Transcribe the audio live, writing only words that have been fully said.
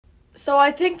So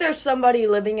I think there's somebody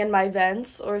living in my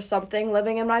vents or something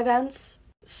living in my vents.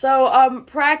 So,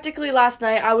 practically last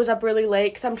night I was up really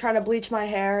late because I'm trying to bleach my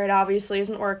hair. It obviously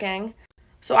isn't working.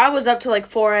 So I was up to like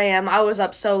 4 a.m. I was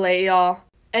up so late, y'all.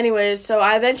 Anyways, so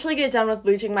I eventually get done with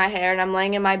bleaching my hair and I'm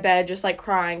laying in my bed just like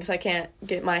crying because I can't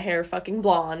get my hair fucking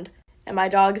blonde. And my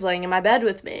dog's laying in my bed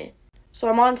with me. So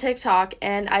I'm on TikTok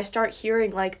and I start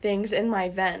hearing like things in my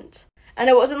vent. And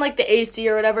it wasn't like the AC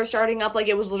or whatever starting up, like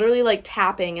it was literally like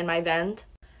tapping in my vent.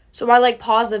 So I like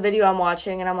pause the video I'm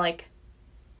watching and I'm like,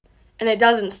 and it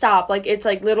doesn't stop, like it's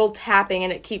like little tapping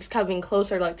and it keeps coming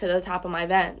closer like to the top of my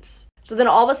vents. So then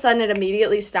all of a sudden it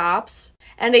immediately stops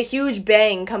and a huge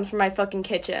bang comes from my fucking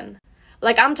kitchen.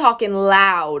 Like I'm talking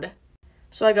loud.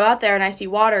 So I go out there and I see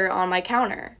water on my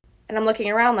counter. And I'm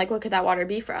looking around like, what could that water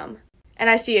be from? And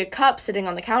I see a cup sitting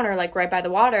on the counter like right by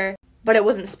the water. But it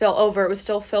wasn't spilled over, it was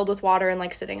still filled with water and,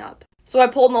 like, sitting up. So I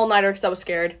pulled an all-nighter because I was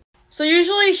scared. So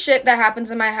usually shit that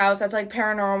happens in my house that's, like,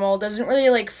 paranormal doesn't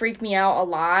really, like, freak me out a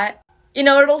lot. You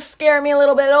know, it'll scare me a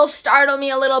little bit, it'll startle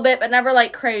me a little bit, but never,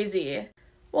 like, crazy.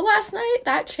 Well, last night,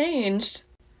 that changed.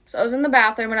 So I was in the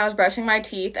bathroom and I was brushing my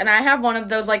teeth, and I have one of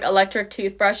those, like, electric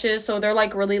toothbrushes, so they're,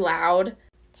 like, really loud.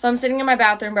 So I'm sitting in my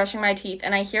bathroom brushing my teeth,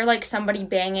 and I hear, like, somebody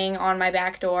banging on my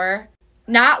back door.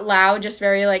 Not loud, just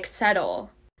very, like, subtle.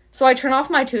 So I turn off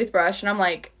my toothbrush and I'm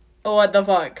like, oh, what the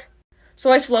fuck?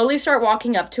 So I slowly start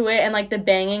walking up to it and like the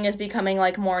banging is becoming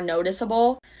like more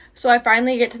noticeable. So I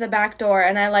finally get to the back door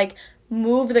and I like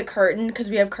move the curtain because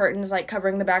we have curtains like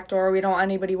covering the back door. We don't want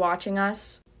anybody watching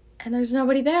us. And there's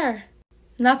nobody there.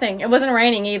 Nothing. It wasn't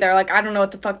raining either. Like I don't know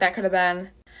what the fuck that could have been.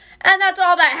 And that's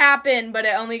all that happened, but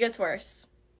it only gets worse.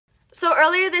 So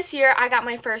earlier this year, I got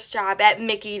my first job at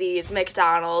Mickey D's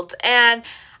McDonald's and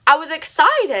I was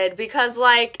excited because,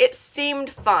 like, it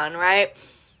seemed fun, right?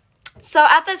 So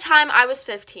at the time, I was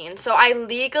 15, so I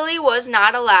legally was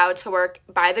not allowed to work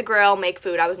by the grill, make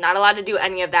food. I was not allowed to do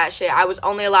any of that shit. I was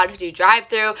only allowed to do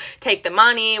drive-thru, take the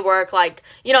money, work, like,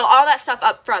 you know, all that stuff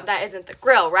up front that isn't the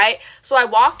grill, right? So I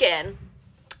walk in,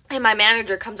 and my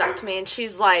manager comes up to me, and she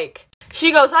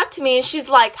goes up to me, and she's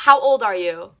like, how old are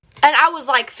you? And I was,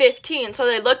 like, 15, so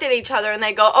they looked at each other, and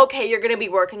they go, okay, you're gonna be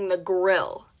working the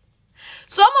grill.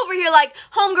 So I'm over here like,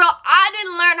 homegirl, I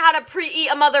didn't learn how to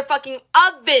preheat a motherfucking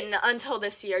oven until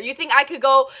this year. You think I could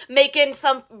go making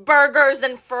some burgers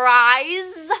and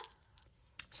fries?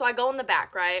 So I go in the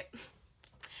back, right?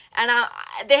 And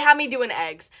they have me doing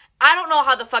eggs. I don't know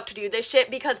how the fuck to do this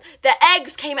shit because the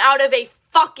eggs came out of a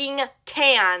fucking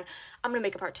can. I'm gonna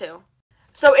make a part 2.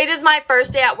 So it is my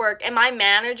first day at work, and my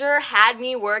manager had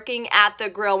me working at the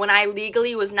grill when I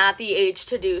legally was not the age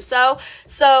to do so.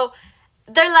 So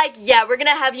they're like, yeah, we're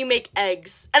gonna have you make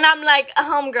eggs. And I'm like,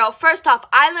 homegirl, first off,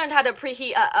 I learned how to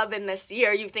preheat an oven this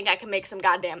year. You think I can make some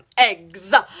goddamn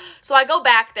eggs? So I go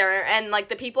back there, and, like,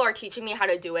 the people are teaching me how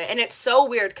to do it. And it's so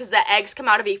weird, because the eggs come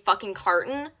out of a fucking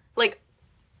carton. Like,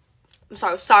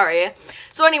 I'm sorry.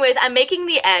 So anyways, I'm making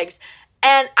the eggs,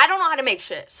 and I don't know how to make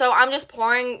shit. So I'm just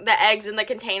pouring the eggs in the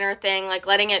container thing, like,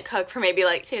 letting it cook for maybe,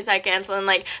 like, 2 seconds, and then,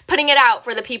 like, putting it out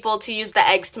for the people to use the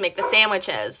eggs to make the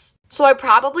sandwiches. So I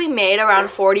probably made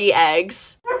around 40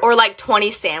 eggs, or like 20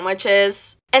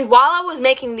 sandwiches. And while I was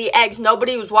making the eggs,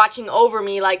 nobody was watching over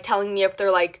me, like telling me if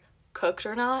they're like cooked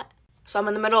or not. So I'm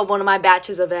in the middle of one of my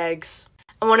batches of eggs.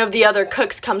 And one of the other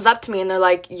cooks comes up to me and they're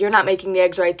like, you're not making the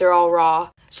eggs right, they're all raw.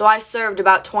 So I served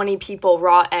about 20 people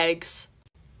raw eggs.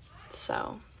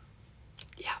 So,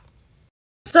 yeah.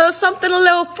 So something a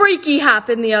little freaky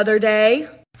happened the other day.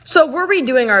 So we're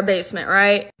redoing our basement,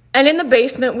 right? And in the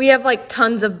basement, we have, like,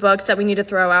 tons of books that we need to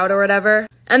throw out or whatever.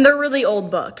 And they're really old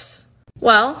books.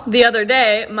 Well, the other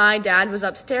day, my dad was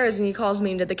upstairs and he calls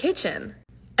me into the kitchen.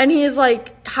 And he's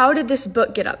like, how did this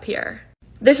book get up here?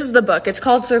 This is the book. It's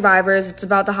called Survivors. It's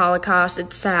about the Holocaust.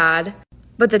 It's sad.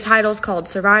 But the title's called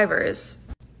Survivors.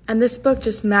 And this book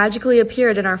just magically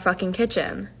appeared in our fucking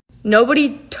kitchen.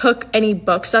 Nobody took any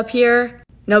books up here.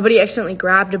 Nobody accidentally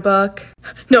grabbed a book.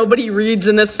 Nobody reads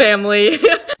in this family.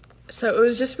 So it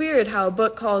was just weird how a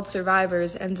book called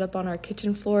Survivors ends up on our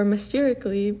kitchen floor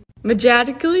magically.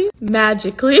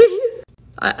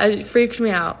 It freaked me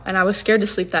out, and I was scared to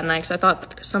sleep that night because I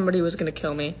thought somebody was gonna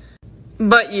kill me.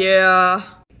 But yeah,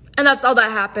 and that's all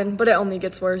that happened, but it only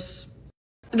gets worse.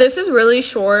 This is really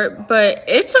short, but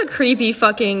it's a creepy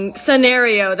fucking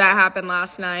scenario that happened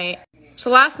last night. So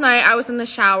last night I was in the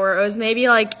shower. It was maybe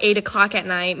like 8 o'clock at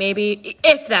night, maybe,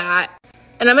 if that.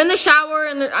 And I'm in the shower,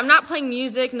 and I'm not playing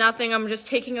music, nothing. I'm just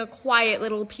taking a quiet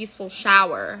little peaceful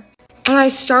shower. And I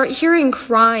start hearing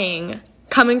crying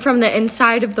coming from the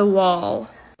inside of the wall.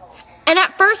 And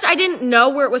at first, I didn't know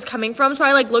where it was coming from, so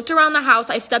I, like, looked around the house.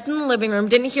 I stepped in the living room,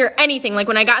 didn't hear anything. Like,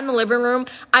 when I got in the living room,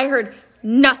 I heard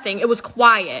nothing. It was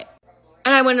quiet.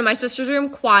 And I went in my sister's room,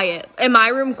 quiet. In my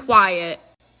room, quiet.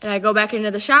 And I go back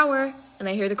into the shower, and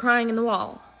I hear the crying in the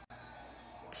wall.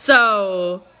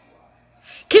 So,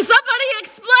 can somebody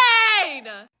explain?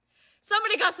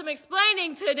 Somebody got some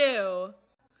explaining to do.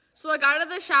 So I got out of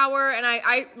the shower and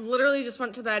I literally just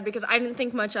went to bed because I didn't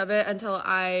think much of it until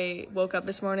I woke up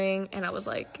this morning and I was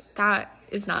like, that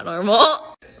is not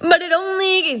normal. But it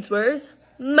only gets worse.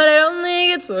 But it only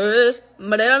gets worse.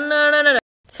 But it no.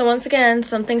 So once again,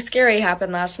 something scary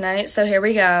happened last night, so here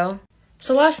we go.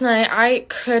 So last night, I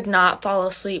could not fall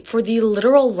asleep for the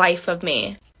literal life of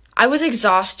me. I was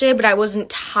exhausted, but I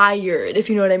wasn't tired, if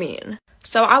you know what I mean.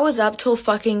 So I was up till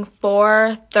fucking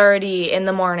 4:30 in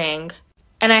the morning.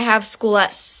 And I have school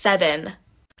at 7.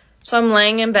 So I'm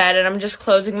laying in bed and I'm just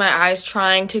closing my eyes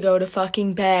trying to go to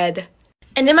fucking bed.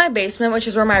 And in my basement, which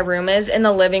is where my room is, in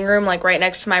the living room, like right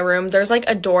next to my room, there's like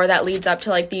a door that leads up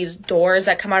to like these doors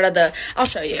that come out of the, I'll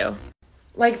show you.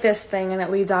 Like this thing, and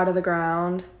it leads out of the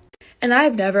ground. And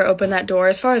I've never opened that door.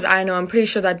 As far as I know, I'm pretty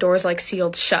sure that door is like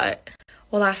sealed shut.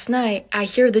 Well, last night, I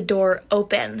hear the door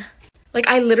open. Like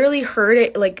I literally heard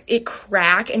it, like it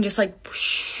crack and just like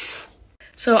whoosh.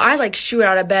 So I, like, shoot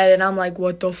out of bed, and I'm like,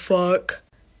 what the fuck?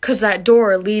 Because that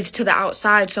door leads to the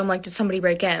outside, so I'm like, did somebody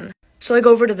break in? So I go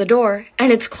over to the door,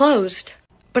 and it's closed.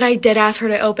 But I did ask her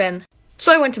to open.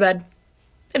 So I went to bed.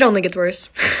 It only gets worse.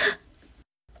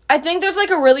 I think there's, like,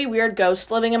 a really weird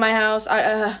ghost living in my house.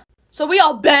 So we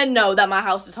all know that my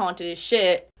house is haunted as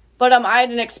shit. But I had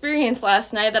an experience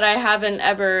last night that I haven't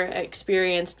ever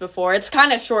experienced before. It's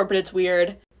kind of short, but it's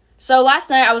weird. So last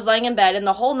night I was laying in bed and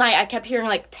the whole night I kept hearing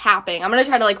like tapping. I'm gonna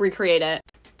try to like recreate it.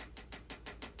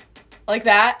 Like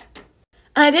that.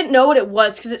 And I didn't know what it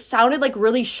was because it sounded like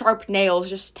really sharp nails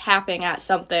just tapping at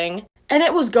something. And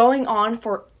it was going on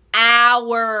for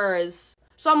hours.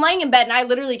 So I'm laying in bed and I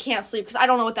literally can't sleep because I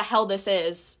don't know what the hell this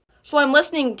is. So I'm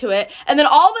listening to it and then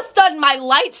all of a sudden my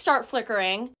lights start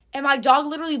flickering and my dog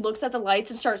literally looks at the lights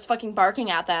and starts fucking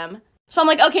barking at them. So I'm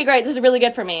like, okay, great, this is really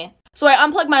good for me. So I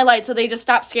unplug my lights so they just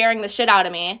stop scaring the shit out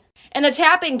of me. And the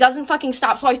tapping doesn't fucking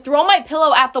stop. So I throw my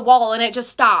pillow at the wall and it just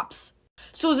stops.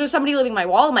 So is there somebody living in my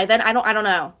wall in my bed? I don't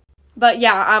know. But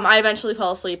yeah, I eventually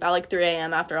fell asleep at like 3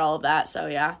 a.m. after all of that. So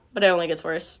yeah, but it only gets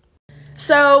worse.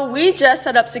 So we just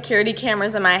set up security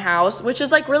cameras in my house, which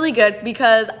is like really good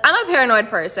because I'm a paranoid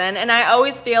person and I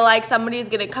always feel like somebody's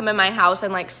gonna come in my house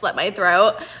and like slit my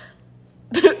throat.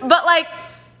 But like,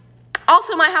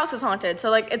 also, my house is haunted, so,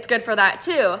 like, it's good for that,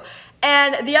 too.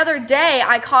 And the other day,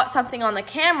 I caught something on the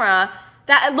camera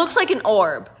that it looks like an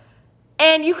orb.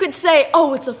 And you could say,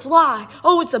 oh, it's a fly.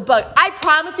 Oh, it's a bug. I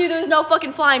promise you there's no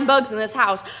fucking flying bugs in this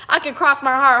house. I could cross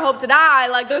my heart, hope to die,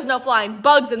 like, there's no flying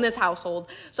bugs in this household.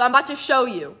 So I'm about to show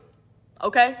you,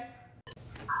 okay?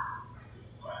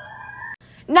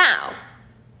 Now,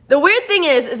 the weird thing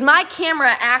is my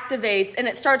camera activates and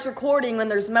it starts recording when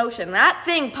there's motion. That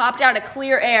thing popped out of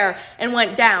clear air and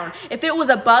went down. If it was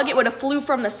a bug, it would have flew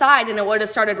from the side and it would have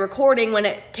started recording when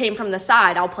it came from the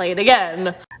side. I'll play it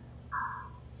again.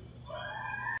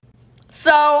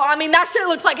 So, I mean, that shit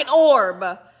looks like an orb.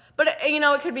 But, you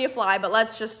know, it could be a fly, but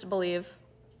let's just believe.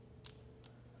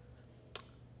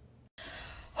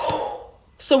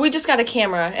 So we just got a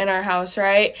camera in our house,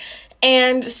 right?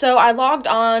 And so I logged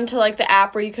on to, like, the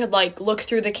app where you could, like, look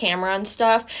through the camera and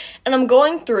stuff. And I'm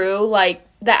going through, like,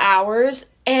 the hours.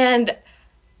 And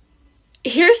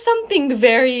here's something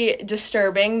very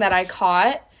disturbing that I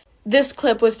caught. This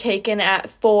clip was taken at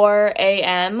 4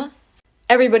 a.m.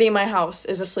 Everybody in my house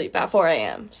is asleep at 4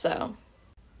 a.m., so.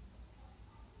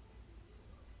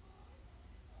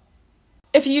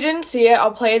 If you didn't see it,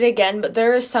 I'll play it again, but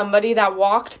there is somebody that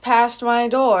walked past my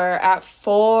door at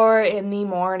 4 in the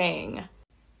morning.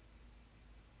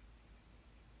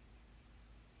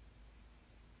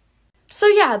 So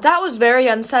yeah, that was very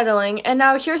unsettling, and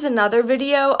now here's another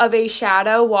video of a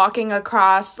shadow walking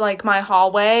across, like, my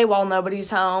hallway while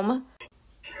nobody's home.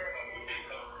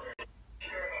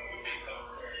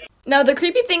 Now, the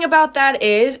creepy thing about that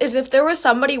is if there was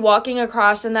somebody walking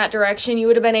across in that direction, you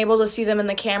would have been able to see them in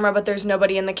the camera, but there's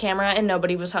nobody in the camera and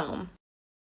nobody was home.